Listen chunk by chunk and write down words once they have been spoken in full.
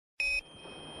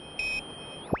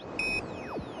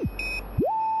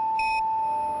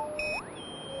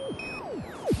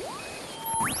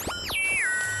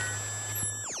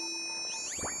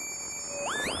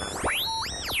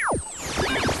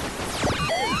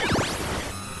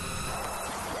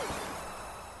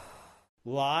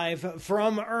Live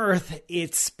from Earth,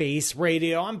 it's Space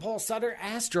Radio. I'm Paul Sutter,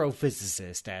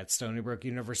 astrophysicist at Stony Brook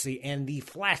University and the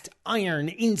Flatiron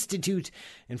Institute.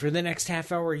 And for the next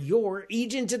half hour, your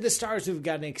agent of the stars. We've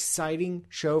got an exciting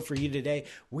show for you today.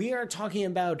 We are talking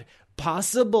about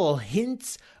possible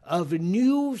hints of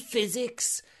new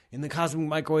physics in the cosmic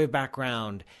microwave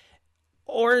background.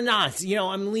 Or not. You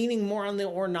know, I'm leaning more on the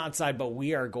or not side, but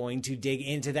we are going to dig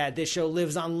into that. This show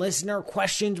lives on listener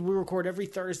questions. We record every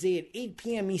Thursday at 8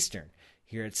 p.m. Eastern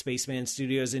here at Spaceman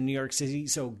Studios in New York City.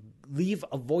 So leave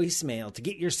a voicemail to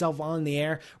get yourself on the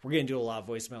air. We're going to do a lot of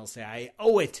voicemails today. I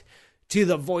owe it to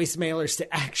the voicemailers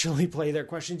to actually play their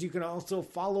questions. You can also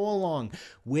follow along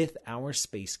with our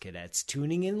space cadets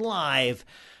tuning in live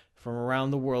from around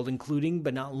the world, including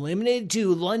but not limited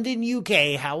to London,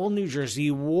 UK, Howell, New Jersey,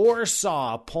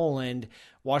 Warsaw, Poland,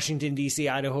 Washington, D.C.,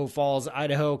 Idaho Falls,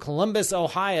 Idaho, Columbus,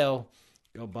 Ohio,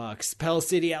 go Bucks, Pell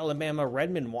City, Alabama,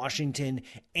 Redmond, Washington,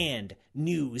 and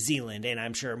New Zealand. And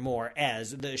I'm sure more as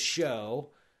the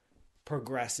show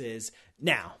progresses.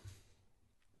 Now,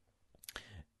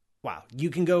 wow, you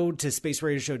can go to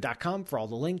spaceradioshow.com for all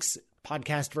the links.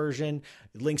 Podcast version,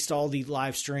 links to all the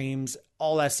live streams,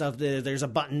 all that stuff. There's a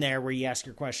button there where you ask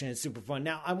your question. It's super fun.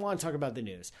 Now, I want to talk about the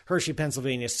news. Hershey,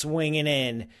 Pennsylvania, swinging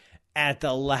in at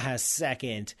the last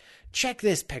second. Check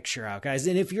this picture out, guys.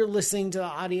 And if you're listening to the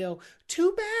audio,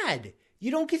 too bad.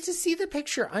 You don't get to see the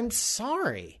picture. I'm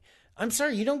sorry.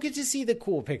 You don't get to see the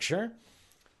cool picture.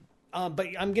 But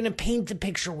I'm going to paint the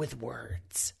picture with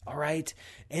words, all right?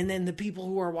 And then the people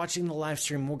who are watching the live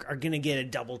stream are going to get a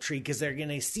double treat because they're going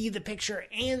to see the picture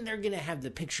and they're going to have the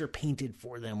picture painted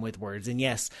for them with words. And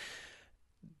yes,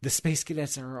 the Space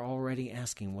Cadets are already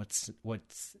asking what's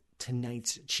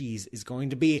tonight's cheese is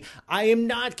going to be. I am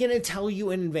not going to tell you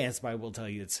in advance, but I will tell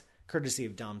you it's courtesy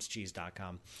of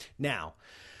domscheese.com. Now,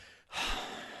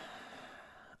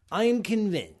 I am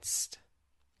convinced.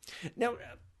 Now,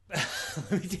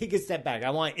 let me take a step back. I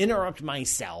want to interrupt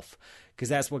myself because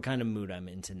that's what kind of mood I'm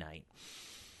in tonight.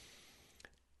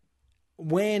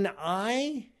 When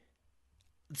I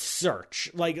search,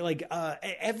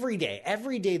 every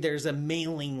day there's a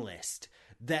mailing list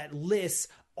that lists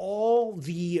all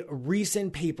the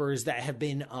recent papers that have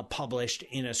been published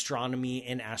in astronomy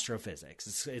and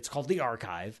astrophysics. It's called the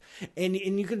Archive, and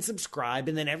you can subscribe,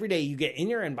 and then every day you get in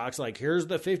your inbox, like, here's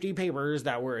the 50 papers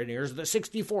that were, and here's the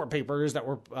 64 papers that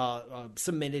were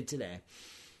submitted today.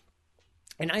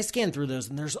 And I scan through those,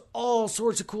 and there's all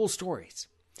sorts of cool stories.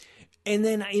 And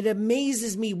then it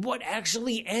amazes me what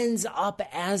actually ends up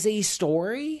as a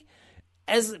story,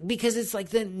 because it's like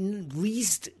the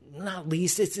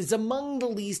it's among the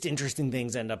least interesting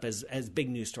things end up as big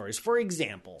news stories. For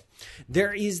example,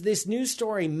 there is this news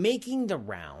story making the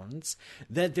rounds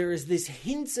that there is this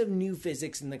hints of new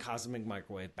physics in the cosmic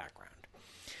microwave background.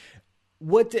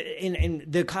 In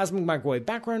the cosmic microwave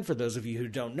background, for those of you who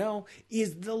don't know,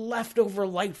 is the leftover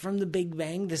light from the Big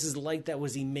Bang. This is light that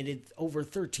was emitted over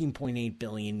 13.8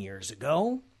 billion years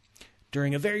ago.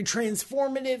 During a very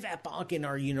transformative epoch in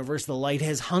our universe, the light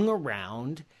has hung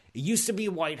around. It used to be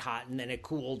white hot, and then it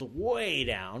cooled way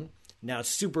down. Now it's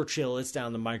super chill. It's down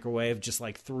in the microwave, just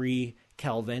like 3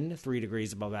 Kelvin, 3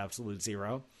 degrees above absolute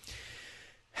zero.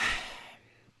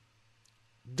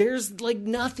 There's like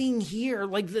nothing here.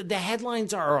 Like the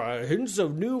headlines are hints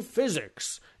of new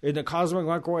physics in the cosmic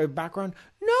microwave background.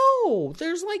 No,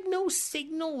 there's like no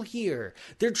signal here.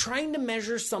 They're trying to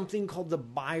measure something called the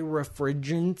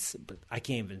birefringence, but I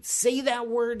can't even say that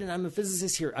word, and I'm a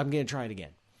physicist here. I'm going to try it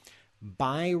again.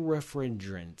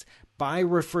 Birefringence,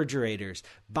 birefrigerators,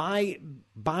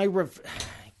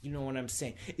 you know what I'm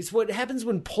saying? It's what happens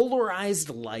when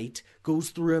polarized light goes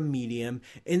through a medium,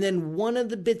 and then one of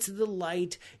the bits of the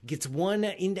light gets one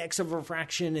index of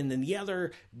refraction, and then the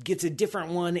other gets a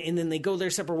different one, and then they go their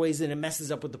separate ways, and it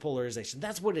messes up with the polarization.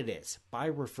 That's what it is.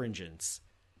 Birefringence.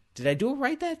 Did I do it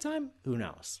right that time? Who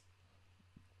knows?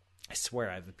 I swear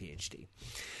I have a PhD.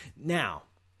 Now,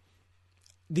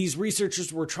 these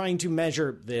researchers were trying to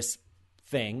measure this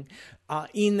thing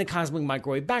in the cosmic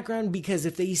microwave background because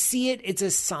if they see it, it's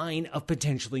a sign of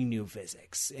potentially new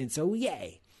physics. And so,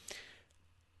 yay.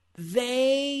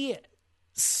 They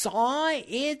saw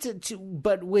it,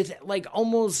 but with like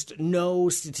almost no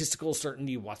statistical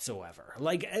certainty whatsoever.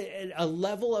 Like a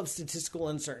level of statistical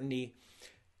uncertainty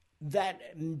that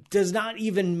does not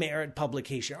even merit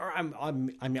publication. Or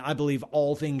I believe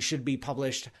all things should be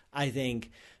published. I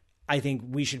think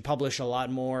we should publish a lot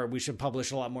more. We should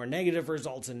publish a lot more negative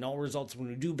results and null results when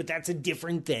we do, but that's a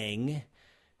different thing.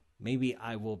 Maybe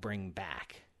I will bring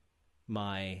back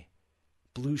my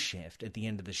blue shift at the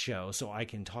end of the show so I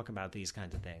can talk about these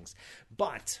kinds of things.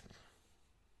 But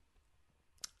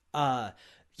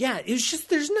Yeah, it's just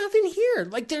there's nothing here.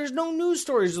 Like there's no news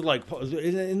stories. Like,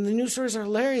 and the news stories are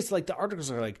hilarious. Like the articles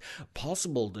are like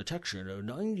possible detection of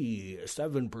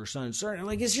 97% certain.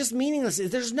 Like it's just meaningless.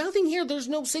 There's nothing here. There's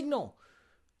no signal.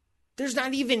 There's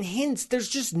not even hints. There's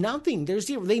just nothing. There's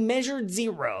zero. They measured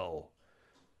zero.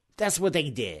 That's what they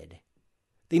did.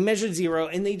 They measured zero,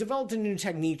 and they developed a new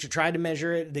technique to try to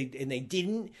measure it. They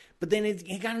didn't, but then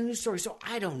it got a new story. So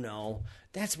I don't know.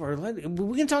 That's where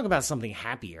we can talk about something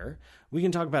happier.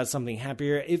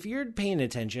 If you're paying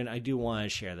attention, I do want to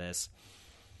share this.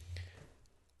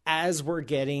 As we're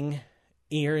getting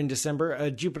here in December,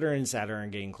 Jupiter and Saturn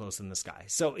are getting close in the sky.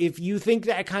 So if you think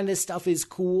that kind of stuff is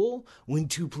cool, when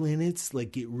two planets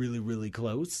like get really, really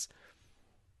close,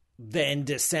 then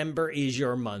December is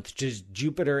your month. Just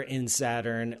Jupiter and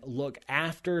Saturn look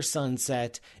after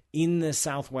sunset in the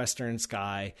southwestern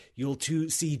sky. You'll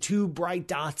see two bright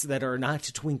dots that are not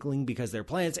twinkling because they're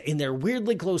planets, and they're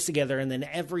weirdly close together. And then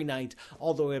every night,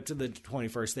 all the way up to the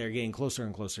 21st, they're getting closer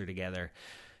and closer together.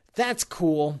 That's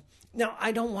cool. Now,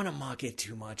 I don't want to mock it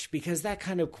too much because that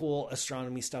kind of cool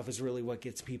astronomy stuff is really what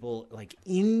gets people like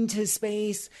into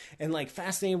space and like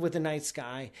fascinated with the night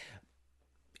sky.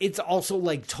 It's also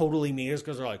like totally meaningless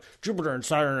because they're like, Jupiter and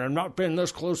Saturn have not been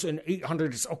this close in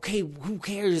 800. It's okay, who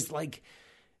cares? Like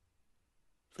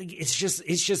it's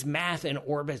just math and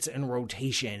orbits and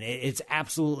rotation. It's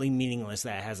absolutely meaningless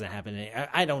that it hasn't happened.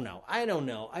 I don't know. I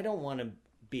don't want to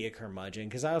be a curmudgeon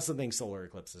because I also think solar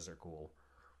eclipses are cool.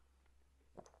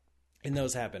 And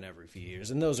those happen every few years,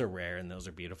 and those are rare, and those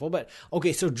are beautiful. But,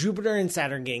 okay, so Jupiter and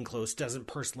Saturn getting close doesn't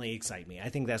personally excite me. I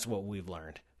think that's what we've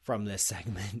learned from this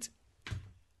segment.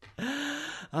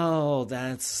 Oh,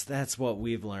 that's what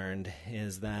we've learned,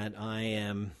 is that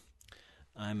I'm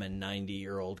a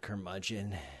 90-year-old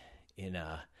curmudgeon in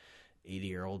a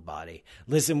 80-year-old body.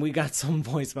 Listen, we got some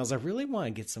voicemails. I really want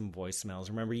to get some voicemails.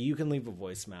 Remember, you can leave a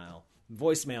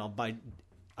voicemail by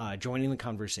joining the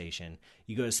conversation.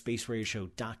 You go to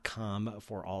spaceradioshow.com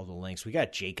for all the links. We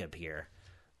got Jacob here.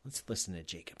 Let's listen to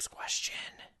Jacob's question.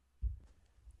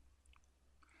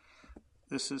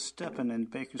 This is Stephen in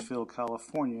Bakersfield,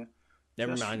 California.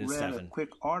 Never mind, it's Stephen. Read a quick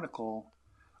article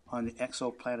on the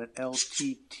exoplanet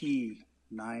LTT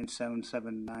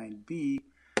 9779b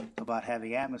about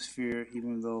having atmosphere,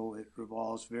 even though it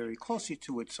revolves very closely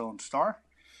to its own star.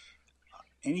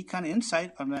 Any kind of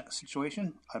insight on that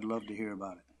situation? I'd love to hear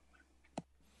about it.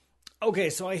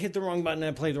 Okay, so I hit the wrong button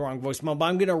and I played the wrong voicemail, but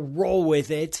I'm going to roll with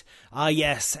it.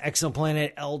 Yes,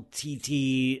 exoplanet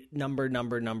LTT number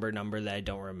that I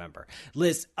don't remember.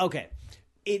 Liz, okay.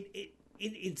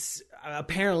 It's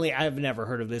apparently I've never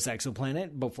heard of this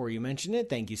exoplanet before you mentioned it.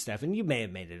 Thank you, Stefan. You may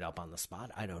have made it up on the spot.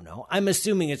 I don't know. I'm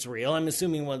assuming it's real. I'm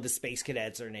assuming one of the space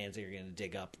cadets or Nancy are going to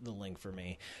dig up the link for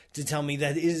me to tell me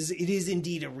that it is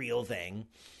indeed a real thing.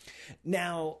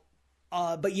 Now,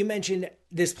 but you mentioned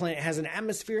this planet has an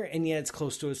atmosphere and yet it's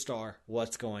close to a star.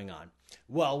 What's going on?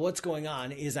 Well, what's going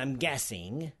on is I'm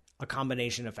guessing a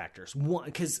combination of factors. One,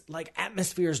 because like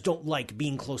atmospheres don't like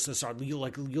being close to a star. You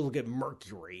look at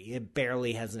Mercury. It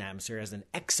barely has an atmosphere. It has an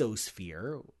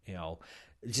exosphere. You know,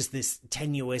 just this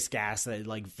tenuous gas that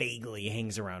like vaguely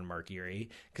hangs around Mercury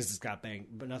because it's got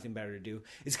nothing better to do.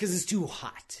 It's because it's too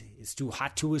hot. It's too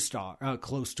hot to a star,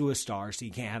 close to a star, so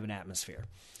you can't have an atmosphere.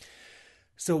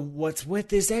 So what's with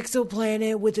this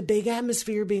exoplanet with a big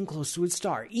atmosphere being close to its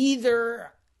star?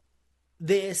 Either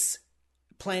this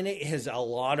planet has a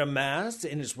lot of mass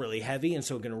and it's really heavy and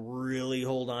so it can really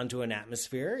hold on to an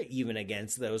atmosphere even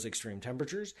against those extreme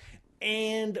temperatures,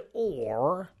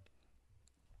 or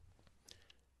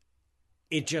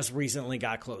it just recently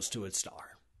got close to its star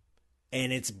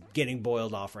and it's getting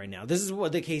boiled off right now. This is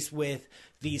what the case with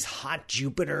these hot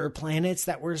Jupiter planets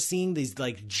that we're seeing, these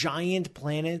like giant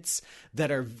planets that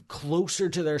are closer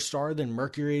to their star than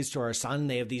Mercury is to our sun.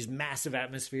 They have these massive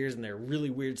atmospheres and they're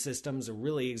really weird systems. They're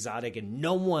really exotic and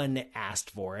no one asked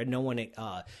for it. No one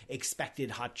expected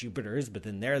hot Jupiters, but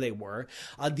then there they were.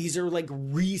 These are like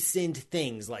recent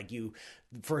things, like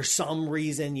for some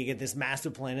reason, you get this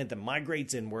massive planet that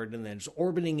migrates inward and then it's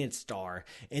orbiting its star,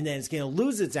 and then it's going to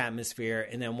lose its atmosphere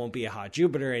and then won't be a hot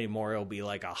Jupiter anymore. It'll be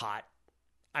like a hot,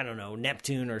 I don't know,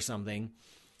 Neptune or something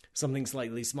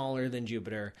slightly smaller than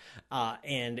Jupiter,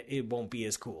 and it won't be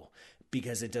as cool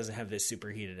because it doesn't have this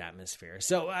superheated atmosphere.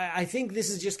 So I think this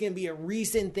is just going to be a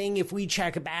recent thing. If we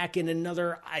check back in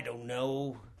another, I don't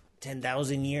know,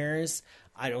 10,000 years,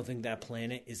 I don't think that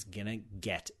planet is going to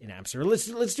get an atmosphere.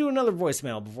 Let's do another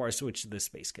voicemail before I switch to the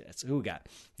space cadets. Who we got?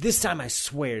 This time I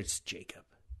swear it's Jacob.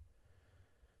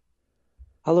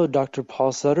 Hello, Dr.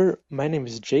 Paul Sutter. My name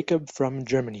is Jacob from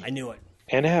Germany. I knew it.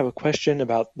 And I have a question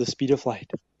about the speed of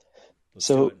light. Let's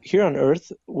do it. Here on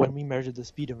Earth, when we measure the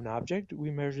speed of an object,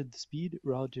 we measure the speed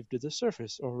relative to the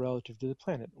surface or relative to the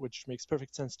planet, which makes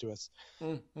perfect sense to us.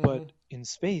 Mm-hmm. But in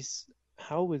space,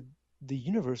 how would the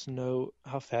universe know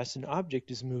how fast an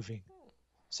object is moving?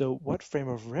 So what frame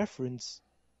of reference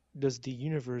does the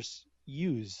universe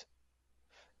use?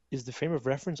 Is the frame of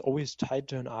reference always tied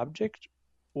to an object?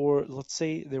 Or let's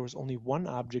say there was only one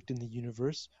object in the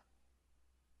universe.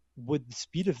 Would the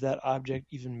speed of that object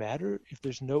even matter if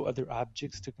there's no other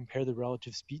objects to compare the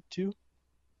relative speed to?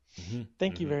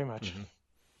 Thank you very much.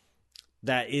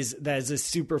 That is a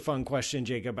super fun question,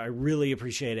 Jacob. I really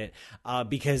appreciate it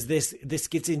because this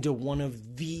gets into one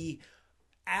of the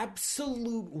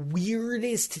absolute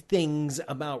weirdest things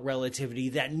about relativity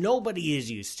that nobody is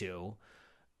used to.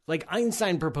 Like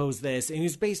Einstein proposed this, and it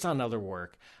was based on other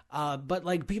work. But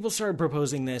like people started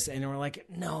proposing this, and they were like,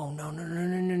 no,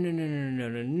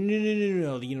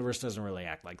 the universe doesn't really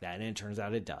act like that, and it turns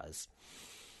out it does.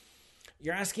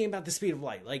 You're asking about the speed of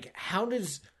light. Like, how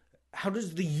does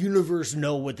the universe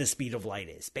know what the speed of light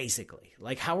is, basically?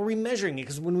 Like, how are we measuring it?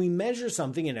 Because when we measure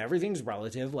something and everything's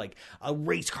relative, like a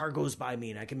race car goes by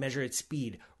me and I can measure its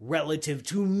speed relative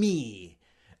to me.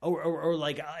 Or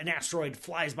like an asteroid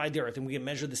flies by the Earth and we can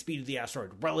measure the speed of the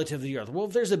asteroid relative to the Earth. Well,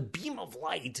 if there's a beam of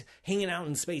light hanging out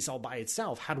in space all by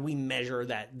itself, how do we measure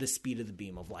the speed of the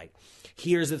beam of light?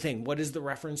 Here's the thing. What is the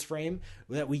reference frame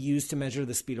that we use to measure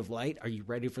the speed of light? Are you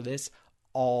ready for this?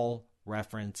 All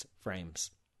reference frames.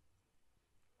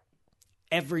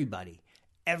 Everybody,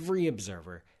 every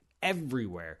observer,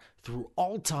 everywhere, through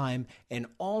all time and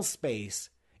all space,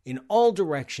 in all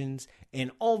directions, in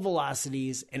all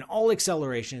velocities, in all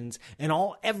accelerations, and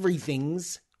all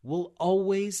everythings will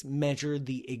always measure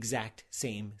the exact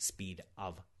same speed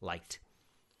of light.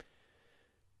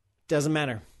 Doesn't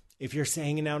matter. If you're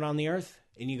hanging out on the Earth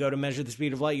and you go to measure the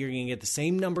speed of light, you're going to get the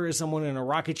same number as someone in a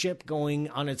rocket ship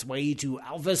going on its way to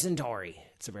Alpha Centauri.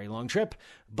 It's a very long trip,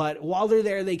 but while they're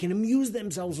there, they can amuse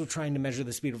themselves with trying to measure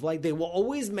the speed of light. They will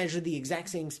always measure the exact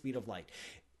same speed of light.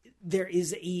 There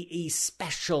is a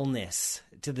specialness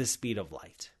to the speed of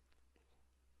light.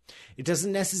 It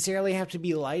doesn't necessarily have to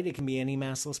be light. It can be any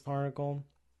massless particle.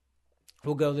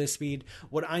 We'll go this speed.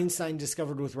 What Einstein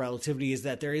discovered with relativity is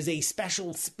that there is a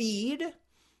special speed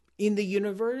in the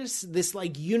universe, this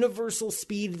like universal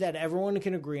speed that everyone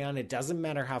can agree on. It doesn't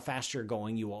matter how fast you're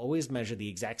going. You will always measure the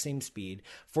exact same speed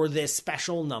for this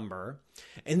special number.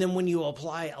 And then when you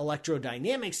apply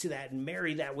electrodynamics to that and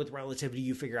marry that with relativity,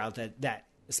 you figure out that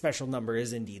special number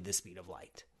is indeed the speed of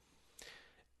light.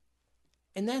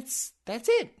 And that's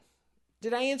it.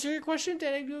 Did I answer your question?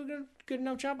 Did I do a good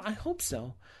enough job? I hope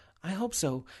so.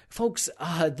 Folks,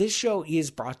 this show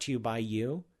is brought to you by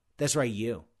you. That's right,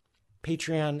 you.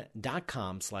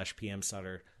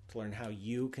 Patreon.com/PMSutter to learn how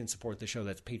you can support the show.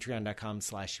 That's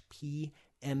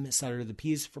Patreon.com/PMSutter. The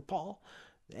P is for Paul,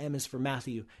 the M is for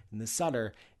Matthew, and the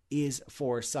Sutter is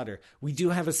for Sutter. We do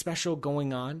have a special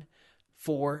going on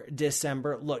for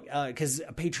December. Look, because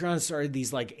Patreon started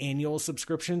these like annual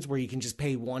subscriptions where you can just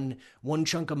pay one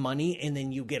chunk of money and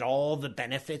then you get all the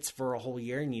benefits for a whole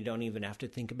year and you don't even have to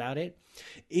think about it.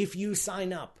 If you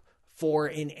sign up for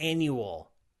an annual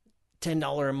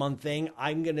 $10 a month thing,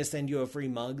 I'm going to send you a free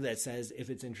mug that says, if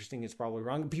it's interesting, it's probably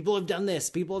wrong. People have done this,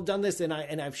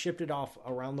 and I've shipped it off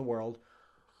around the world.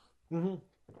 I'm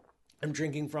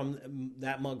drinking from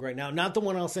that mug right now. Not the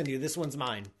one I'll send you. This one's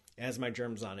mine. It has my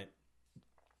germs on it.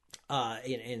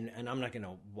 And I'm not going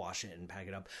to wash it and pack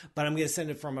it up, but I'm going to send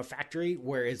it from a factory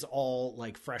where it's all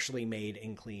like freshly made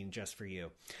and clean just for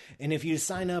you. And if you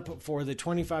sign up for the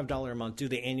 $25 a month, do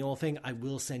the annual thing, I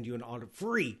will send you an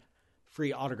free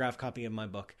autographed copy of my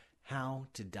book, How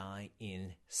to Die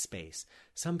in Space.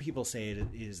 Some people say it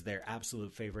is their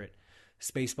absolute favorite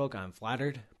space book. I'm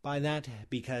flattered by that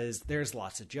because there's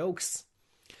lots of jokes.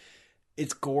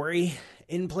 It's gory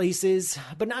in places,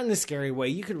 but not in a scary way.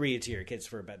 You could read it to your kids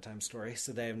for a bedtime story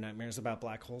so they have nightmares about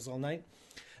black holes all night.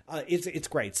 It's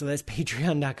great. So that's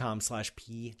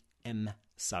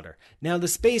patreon.com/PMSutter. Now, the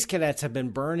Space Cadets have been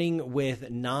burning with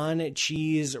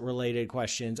non-cheese related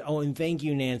questions. Oh, and thank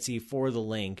you, Nancy, for the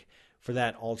link for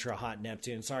that Ultra Hot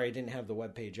Neptune. Sorry, I didn't have the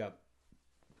webpage up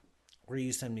where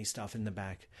you send me stuff in the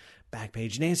back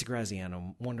page. Nancy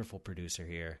Graziano, wonderful producer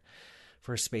here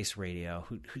for Space Radio,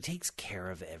 who takes care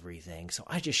of everything. So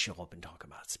I just show up and talk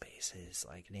about space. It's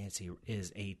like Nancy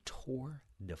is a tour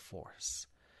de force.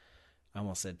 I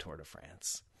almost said Tour de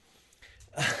France.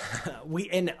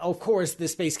 And of course, the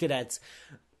Space Cadets,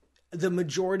 the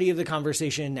majority of the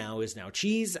conversation now is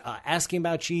cheese, asking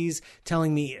about cheese,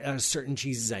 telling me certain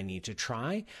cheeses I need to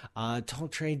try.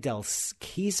 Toltre del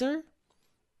Kaiser.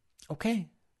 Okay,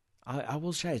 I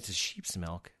will try. It's a sheep's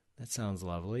milk. That sounds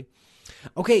lovely.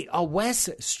 Okay, Wes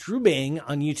Strubing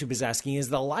on YouTube is asking, is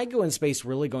the LIGO in space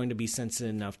really going to be sensitive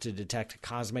enough to detect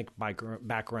cosmic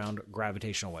background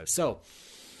gravitational waves? So,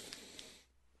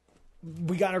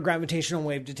 we got our gravitational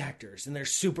wave detectors, and they're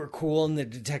super cool, and they're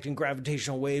detecting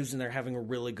gravitational waves, and they're having a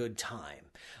really good time.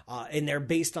 And they're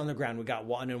based on the ground. We got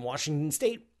one in Washington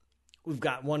State. We've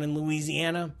got one in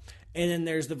Louisiana. And then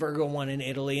there's the Virgo one in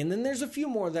Italy. And then there's a few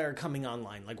more that are coming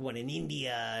online, like one in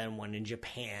India and one in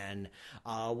Japan,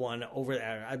 one over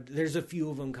there. There's a few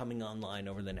of them coming online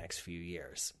over the next few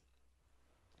years.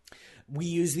 We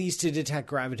use these to detect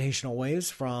gravitational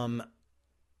waves from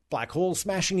black holes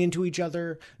smashing into each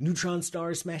other, neutron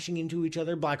stars smashing into each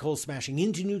other, black holes smashing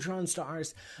into neutron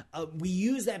stars. We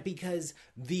use that because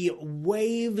the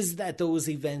waves that those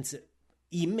events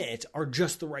emit are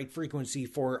just the right frequency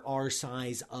for our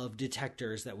size of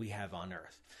detectors that we have on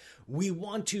Earth. We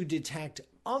want to detect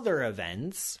other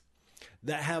events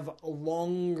that have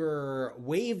longer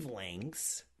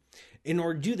wavelengths. In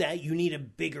order to do that, you need a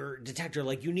bigger detector,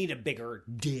 like you need a bigger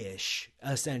dish,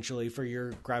 essentially, for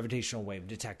your gravitational wave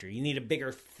detector. You need a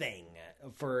bigger thing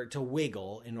to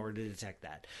wiggle in order to detect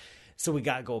that. So we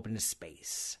got to go up into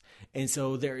space. And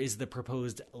so there is the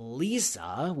proposed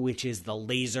LISA, which is the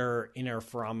Laser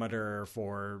Interferometer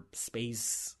for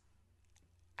Space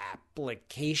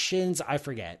Applications. I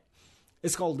forget.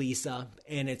 It's called LISA,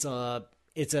 and it's a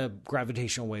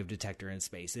gravitational wave detector in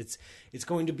space. It's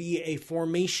going to be a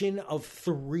formation of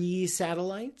 3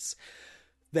 satellites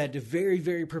that very,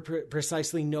 very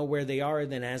precisely know where they are.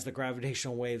 Then as the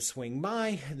gravitational waves swing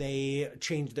by, they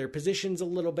change their positions a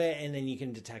little bit, and then you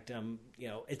can detect them,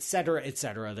 et cetera, et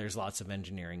cetera. There's lots of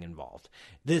engineering involved.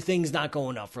 The thing's not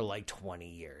going up for like 20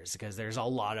 years because there's a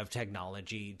lot of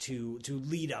technology to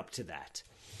lead up to that.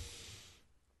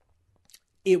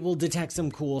 It will detect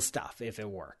some cool stuff if it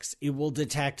works. It will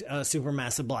detect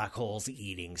supermassive black holes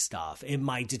eating stuff. It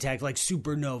might detect like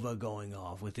supernova going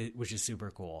off with it, which is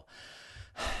super cool.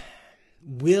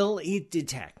 Will it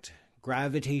detect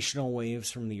gravitational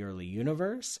waves from the early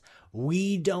universe?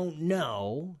 We don't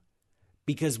know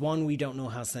because, one, we don't know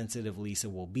how sensitive LISA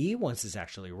will be once it's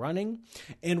actually running,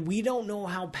 and we don't know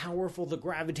how powerful the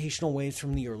gravitational waves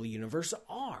from the early universe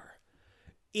are.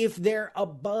 If they're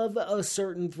above a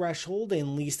certain threshold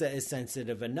and LISA is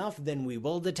sensitive enough, then we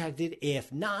will detect it.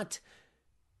 If not,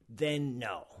 then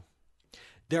no.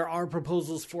 There are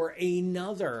proposals for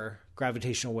another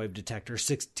gravitational wave detector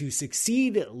to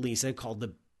succeed LISA called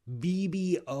the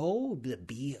BBO. The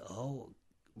BO.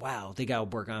 Wow, they got to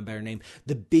work on a better name.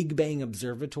 The Big Bang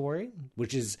Observatory,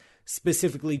 which is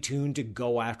specifically tuned to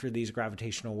go after these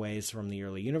gravitational waves from the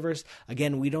early universe.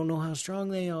 Again, we don't know how strong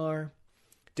they are.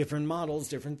 Different models,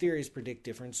 different theories predict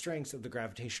different strengths of the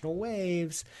gravitational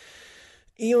waves.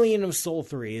 Alien of Sol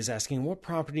 3 is asking what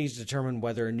properties determine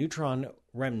whether a neutron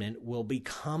remnant will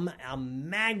become a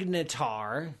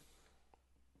magnetar.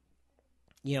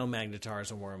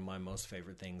 Magnetars are one of my most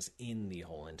favorite things in the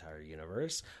whole entire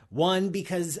universe. One,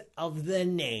 because of the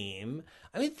name.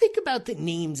 I mean, think about the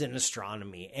names in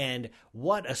astronomy and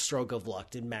what a stroke of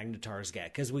luck did magnetars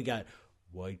get. Because we got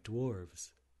white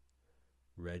dwarves,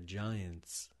 red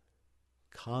giants,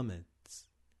 comets,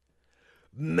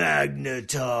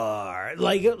 Magnetar.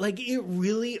 Like it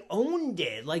really owned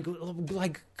it. Like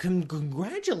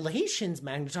congratulations,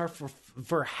 Magnetar,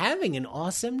 for having an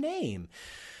awesome name.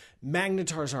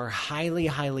 Magnetars are highly,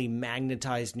 highly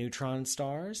magnetized neutron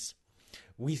stars.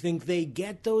 We think they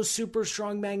get those super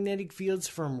strong magnetic fields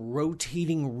from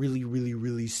rotating really, really,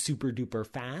 really super duper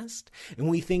fast. And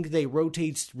we think they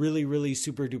rotate really, really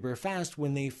super duper fast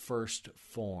when they first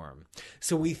form.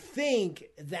 So we think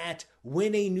that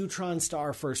when a neutron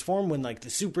star first forms, when like the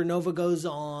supernova goes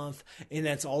off and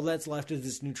that's all that's left of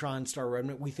this neutron star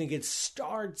remnant, we think it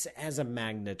starts as a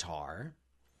magnetar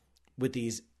with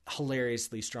these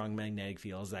hilariously strong magnetic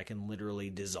fields that can literally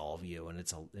dissolve you, and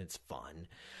it's fun.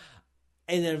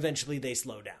 And then eventually they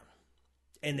slow down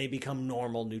and they become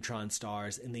normal neutron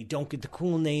stars, and they don't get the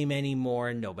cool name anymore,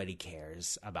 and nobody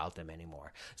cares about them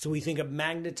anymore. So we think a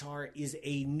magnetar is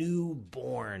a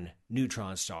newborn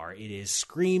neutron star. It is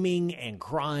screaming and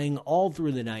crying all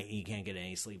through the night, and you can't get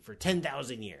any sleep for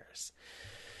 10,000 years.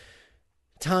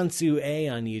 Tansu A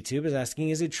on YouTube is asking,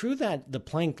 is it true that the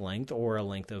Planck length, or a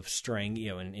length of string,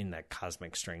 in that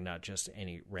cosmic string, not just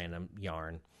any random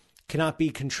yarn, cannot be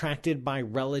contracted by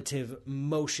relative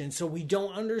motion? So we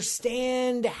don't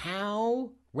understand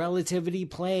how relativity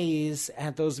plays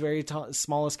at those very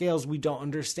small scales. We don't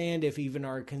understand if even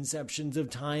our conceptions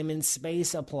of time and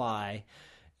space apply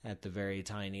at the very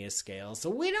tiniest scale. So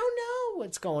we don't know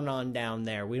what's going on down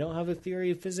there. We don't have a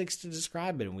theory of physics to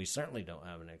describe it, and we certainly don't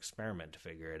have an experiment to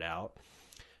figure it out.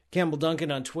 Campbell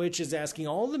Duncan on Twitch is asking,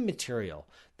 all the material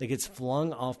that gets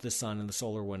flung off the sun in the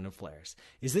solar wind and flares,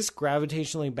 is this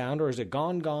gravitationally bound or is it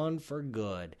gone for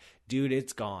good? Dude,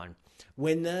 it's gone.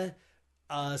 When the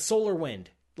solar wind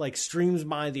like streams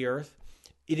by the Earth,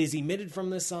 it is emitted from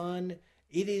the sun.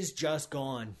 It is just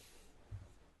gone.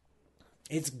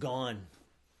 It's gone.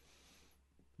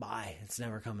 Bye. It's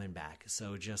never coming back.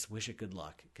 So just wish it good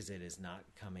luck because it is not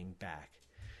coming back.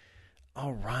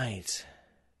 All right.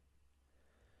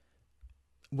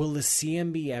 Will the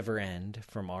CMB ever end?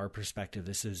 From our perspective,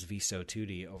 this is Viso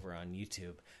Tootie over on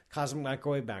YouTube. Cosmic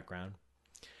Microwave Background.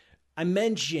 I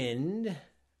mentioned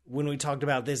when we talked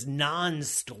about this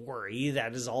non-story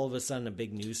that is all of a sudden a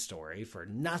big news story for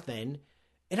nothing.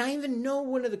 And I even know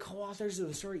one of the co-authors of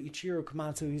the story, Ichiro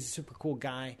Komatsu. He's a super cool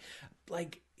guy.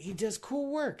 Like, he does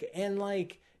cool work. And,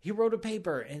 like, he wrote a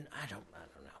paper. And I don't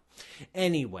know.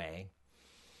 Anyway,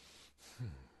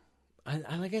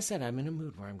 like I said, I'm in a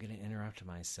mood where I'm going to interrupt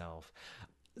myself.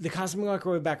 The Cosmic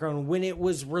Microwave Background, when it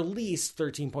was released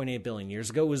 13.8 billion years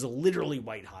ago, was literally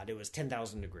white hot. It was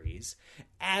 10,000 degrees.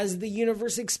 As the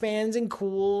universe expands and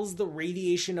cools, the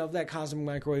radiation of that Cosmic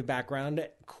Microwave Background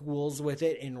cools with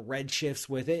it and redshifts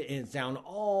with it. And it's down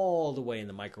all the way in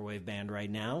the microwave band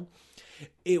right now.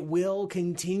 It will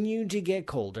continue to get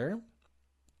colder.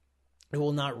 It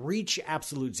will not reach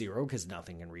absolute zero because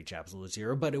nothing can reach absolute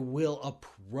zero, but it will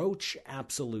approach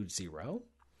absolute zero.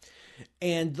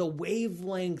 And the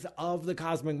wavelength of the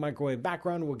Cosmic Microwave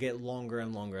Background will get longer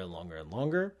and longer and longer and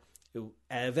longer.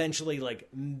 Eventually, like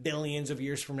billions of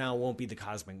years from now, it won't be the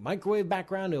Cosmic Microwave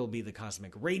Background. It will be the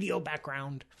Cosmic Radio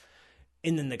Background.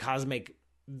 And then the Cosmic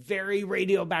Very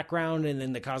Radio Background. And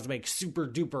then the Cosmic Super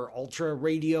Duper Ultra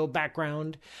Radio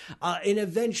Background. And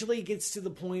eventually it gets to the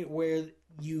point where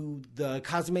the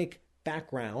Cosmic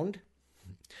Background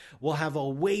will have a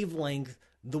wavelength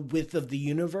the width of the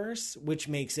universe, which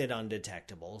makes it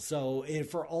undetectable. So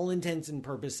for all intents and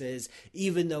purposes,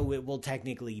 even though it will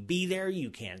technically be there,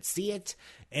 you can't see it.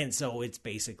 And so it's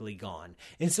basically gone.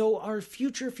 And so our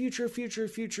future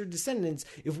descendants,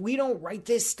 if we don't write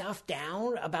this stuff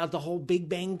down about the whole Big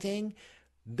Bang thing,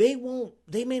 they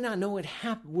may not know it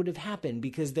would have happened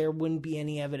because there wouldn't be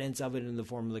any evidence of it in the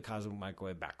form of the Cosmic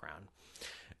Microwave Background.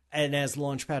 And as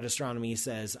Launchpad Astronomy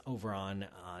says over on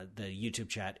the YouTube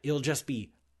chat, it'll just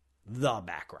be the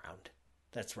background.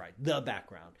 That's right, the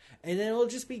background. And then it'll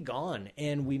just be gone,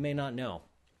 and we may not know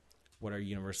what our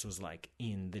universe was like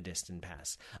in the distant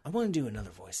past. I want to do another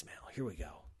voicemail. Here we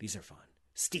go. These are fun.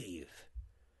 Steve.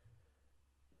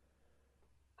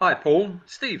 Hi, Paul.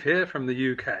 Steve here from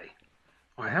the UK.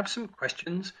 I have some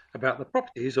questions about the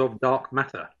properties of dark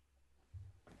matter.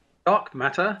 Dark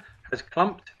matter has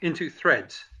clumped into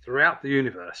threads throughout the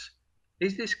universe.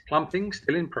 Is this clumping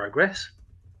still in progress?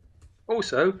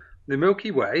 Also, the Milky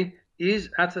Way is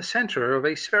at the center of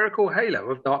a spherical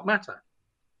halo of dark matter.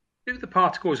 Do the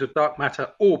particles of dark matter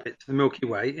orbit the Milky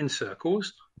Way in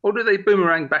circles, or do they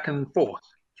boomerang back and forth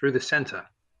through the center?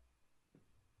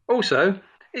 Also,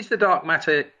 is the dark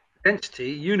matter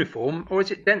density uniform, or is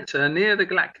it denser near the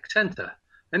galactic center?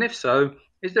 And if so,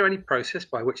 is there any process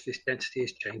by which this density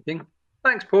is changing?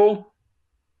 Thanks, Paul.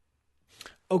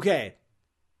 Okay,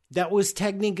 that was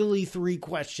technically 3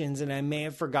 questions, and I may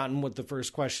have forgotten what the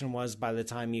first question was by the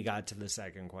time you got to the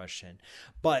second question.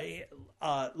 But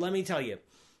let me tell you,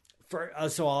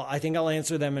 I think I'll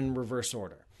answer them in reverse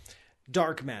order.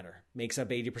 Dark matter makes up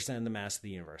 80% of the mass of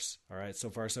the universe. All right, so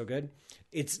far so good.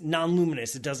 It's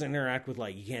non-luminous. It doesn't interact with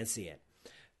light. You can't see it.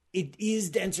 It is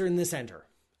denser in the center.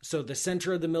 So the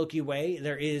center of the Milky Way,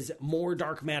 there is more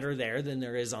dark matter there than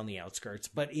there is on the outskirts,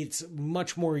 but it's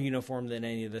much more uniform than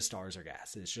any of the stars or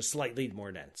gas. It's just slightly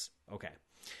more dense. Okay.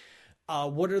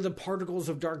 What are the particles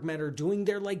of dark matter doing?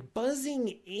 They're like buzzing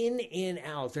in and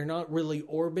out. They're not really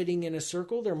orbiting in a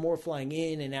circle. They're more flying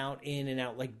in and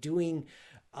out, like doing...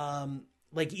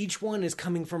 like each one is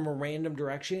coming from a random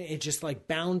direction. It just like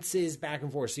bounces back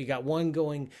and forth. So you got one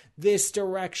going this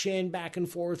direction back and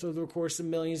forth over the course of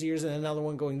millions of years, and another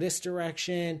one going this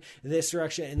direction,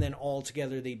 and then all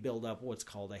together they build up what's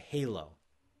called a halo.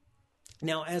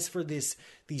 Now, as for these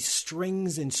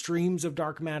strings and streams of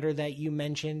dark matter that you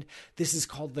mentioned, this is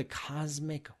called the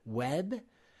cosmic web.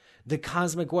 The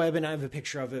cosmic web, and I have a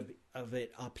picture of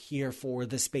it up here for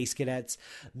the space cadets.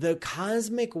 The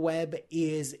cosmic web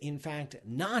is in fact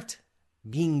not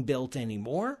being built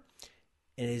anymore.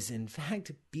 It is in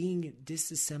fact being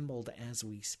disassembled as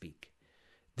we speak.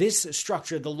 This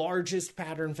structure, the largest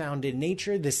pattern found in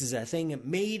nature, this is a thing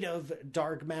made of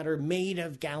dark matter, made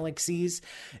of galaxies,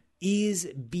 is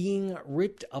being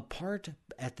ripped apart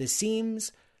at the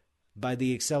seams by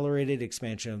the accelerated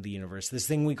expansion of the universe. This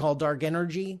thing we call dark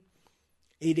energy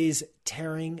It is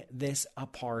tearing this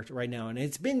apart right now, and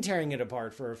it's been tearing it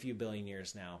apart for a few billion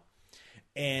years now.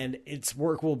 And its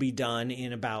work will be done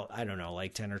in about, I don't know,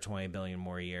 like 10 or 20 billion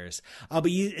more years. But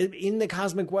in the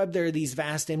cosmic web, there are these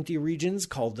vast empty regions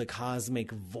called the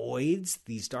cosmic voids,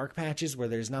 these dark patches where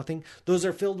there's nothing. Those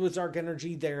are filled with dark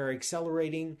energy. They're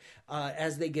accelerating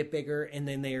as they get bigger, and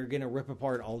then they are going to rip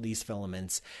apart all these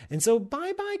filaments. And so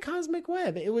bye-bye cosmic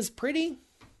web. It was pretty,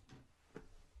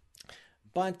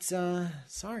 but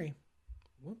sorry.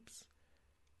 Whoops.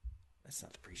 That's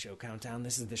not the pre-show countdown.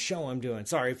 This is the show I'm doing.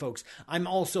 Sorry, folks. I'm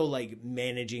also like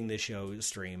managing the show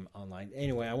stream online.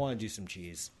 Anyway, I want to do some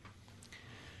cheese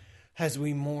as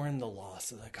we mourn the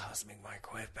loss of the cosmic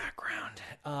microwave background.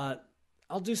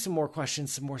 I'll do some more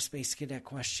questions, some more Space Cadet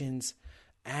questions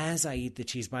as I eat the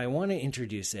cheese, but I want to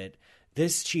introduce it.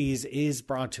 This cheese is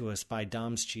brought to us by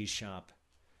Dom's Cheese Shop.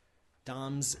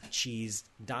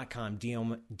 domscheese.com,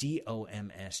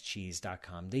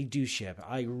 domscheese.com. They do ship.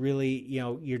 I really,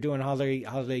 you're doing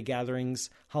holiday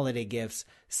gatherings, holiday gifts,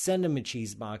 send them a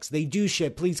cheese box. They do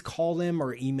ship. Please call them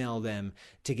or email them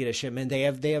to get a shipment. They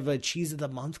have a cheese of the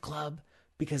month club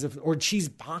or cheese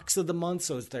box of the month.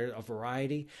 So it's a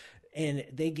variety. And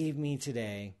they gave me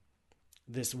today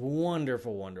this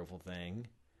wonderful, wonderful thing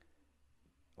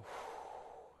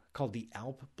called the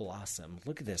Alp Blossom.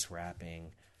 Look at this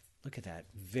wrapping. Look at that.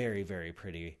 Very, very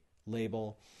pretty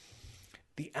label.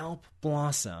 The Alp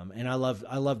Blossom, and I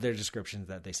love their descriptions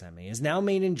that they sent me, is now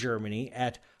made in Germany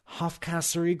at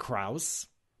Hofkasserie Kraus.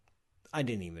 I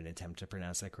didn't even attempt to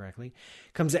pronounce that correctly.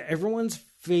 Comes at everyone's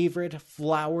favorite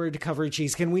flowered covered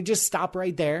cheese. Can we just stop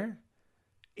right there?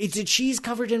 It's a cheese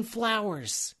covered in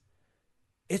flowers.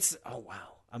 Oh wow.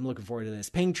 I'm looking forward to this.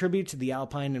 Paying tribute to the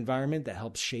alpine environment that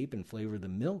helps shape and flavor the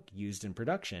milk used in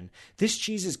production, this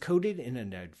cheese is coated in a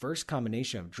diverse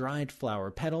combination of dried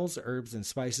flower petals, herbs, and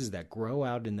spices that grow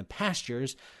out in the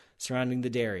pastures surrounding the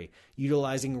dairy,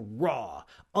 utilizing raw,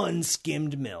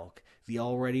 unskimmed milk. The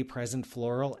already present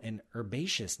floral and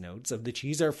herbaceous notes of the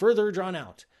cheese are further drawn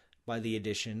out by the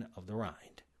addition of the rind.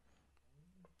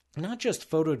 Not just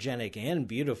photogenic and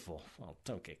beautiful. Well,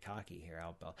 don't get cocky here,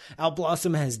 Alp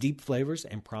Blossom has deep flavors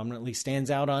and prominently stands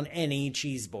out on any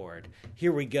cheese board.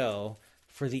 Here we go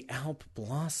for the Alp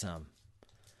Blossom.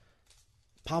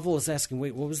 Pavel is asking,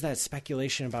 wait, what was that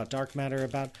speculation about dark matter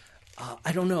about?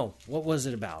 I don't know. What was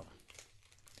it about?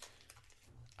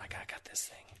 I got this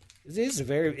thing.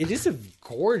 It is a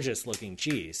gorgeous looking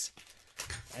cheese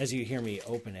as you hear me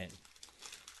open it.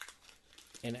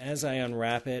 And as I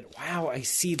unwrap it, wow, I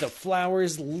see the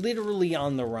flowers literally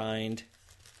on the rind.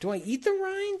 Do I eat the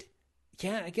rind?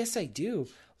 Yeah, I guess I do.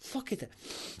 Look at that.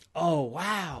 Oh,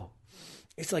 wow.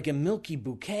 It's like a milky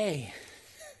bouquet.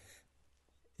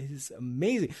 It is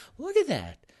amazing. Look at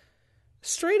that.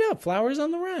 Straight up, flowers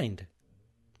on the rind.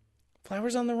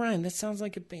 Flowers on the rind. That sounds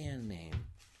like a band name.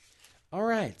 All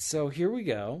right, so here we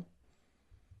go.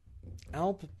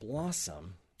 Alp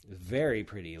Blossom. Very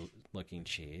pretty looking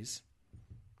cheese.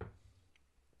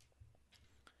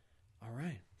 All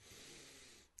right.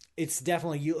 It's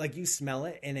definitely you smell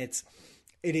it and it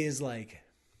is like,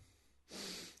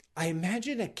 I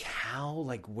imagine a cow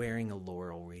like wearing a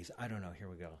laurel wreath. I don't know. Here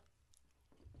we go.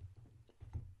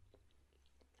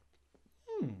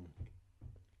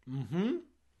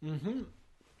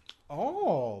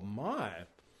 Oh my.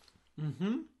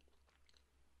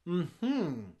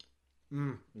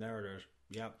 There it is.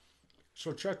 Yep.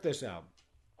 So check this out.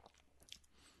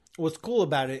 What's cool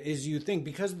about it is you think,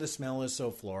 because the smell is so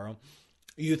floral,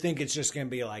 you think it's just going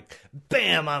to be like,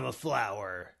 bam, I'm a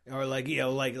flower. Or like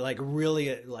really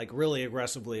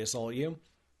aggressively assault you,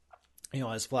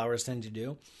 as flowers tend to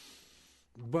do.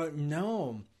 But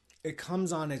no, it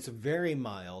comes on, it's very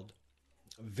mild,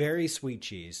 very sweet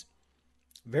cheese,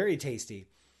 very tasty.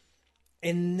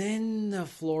 And then the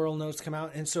floral notes come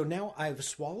out. And so now I've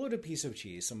swallowed a piece of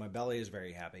cheese, so my belly is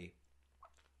very happy.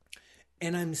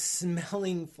 And I'm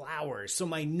smelling flowers, so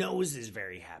my nose is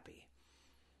very happy.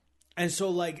 And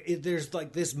so there's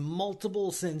like this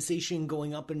multiple sensation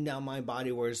going up and down my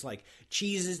body where it's like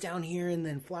cheese is down here and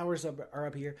then flowers are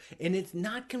up here. And it's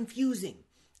not confusing.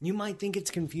 You might think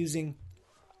it's confusing,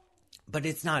 but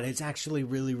it's not. It's actually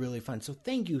really, really fun. So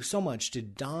thank you so much to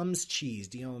Dom's Cheese,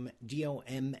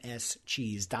 DOMS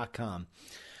cheese.com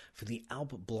for the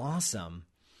Alp Blossom.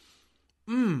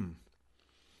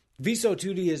 Viso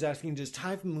Tootie is asking, does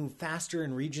time move faster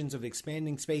in regions of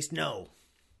expanding space? No.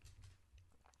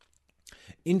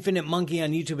 Infinite Monkey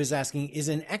on YouTube is asking, is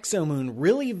an exomoon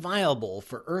really viable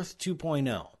for Earth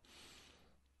 2.0?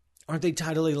 Aren't they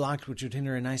tidally locked, which would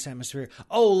hinder a nice atmosphere?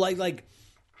 Oh, like,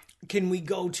 can we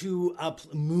go to a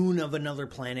moon of another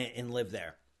planet and live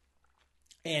there?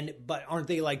 But aren't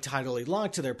they like tidally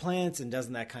locked to their planets, and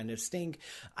doesn't that kind of stink?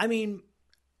 I mean,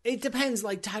 it depends.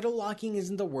 Like, tidal locking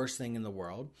isn't the worst thing in the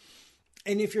world.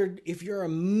 And if you're a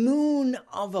moon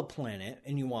of a planet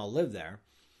and you want to live there,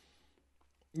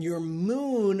 your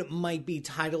moon might be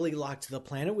tidally locked to the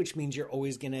planet, which means you're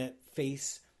always going to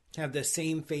have the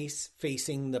same face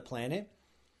facing the planet.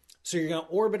 So you're going to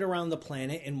orbit around the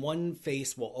planet, and one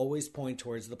face will always point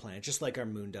towards the planet, just like our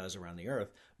moon does around the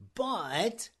Earth.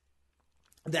 But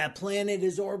that planet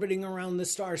is orbiting around the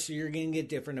star, so you're going to get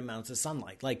different amounts of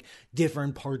sunlight. Like,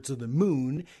 different parts of the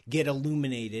moon get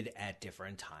illuminated at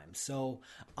different times. So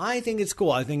I think it's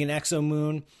cool. I think an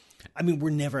exomoon, I mean,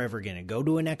 we're never ever going to go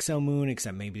to an exomoon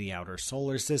except maybe the outer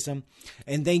solar system.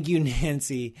 And thank you,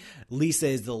 Nancy. Lisa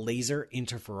is the Laser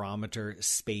Interferometer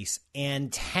Space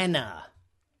Antenna.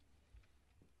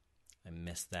 I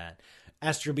missed that.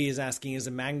 Astro B is asking, is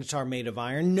a magnetar made of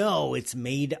iron? No, it's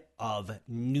made of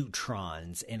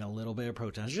neutrons and a little bit of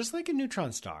protons, just like a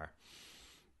neutron star.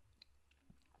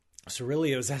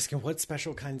 Cerilio is asking, what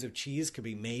special kinds of cheese could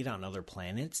be made on other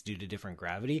planets due to different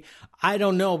gravity? I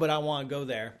don't know, but I want to go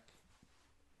there.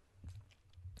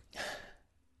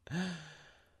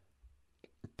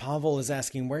 Pavel is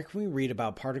asking, where can we read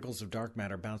about particles of dark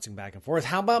matter bouncing back and forth?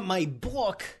 How about my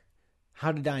book,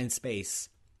 How to Die in Space?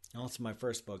 Also, my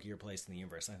first book, Your Place in the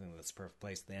Universe. I think that's the perfect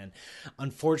place to end.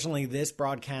 Unfortunately, this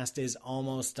broadcast is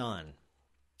almost done.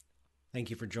 Thank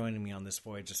you for joining me on this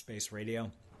voyage of space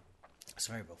radio.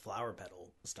 Sorry, but flower petal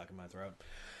stuck in my throat.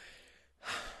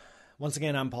 Once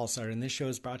again, I'm Paul Sutter, and this show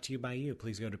is brought to you by you.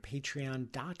 Please go to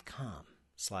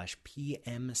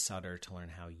patreon.com/PMSutter to learn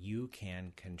how you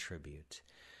can contribute.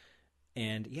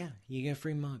 And yeah, you get a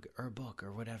free mug or a book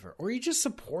or whatever. Or you just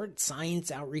support science,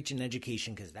 outreach, and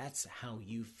education because that's how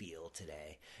you feel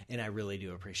today. And I really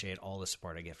do appreciate all the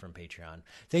support I get from Patreon.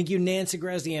 Thank you, Nancy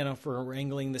Graziano, for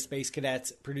wrangling the Space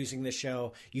Cadets, producing the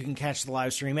show. You can catch the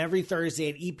live stream every Thursday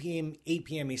at 8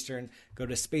 p.m. Eastern. Go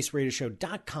to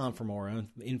spaceradioshow.com for more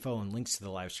info and links to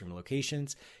the live stream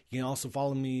locations. You can also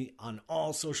follow me on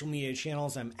all social media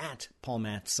channels. I'm at Paul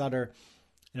Matt Sutter.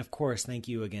 And of course, thank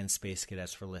you again, Space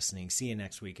Cadets, for listening. See you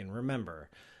next week. And remember,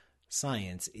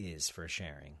 science is for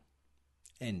sharing.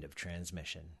 End of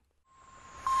transmission.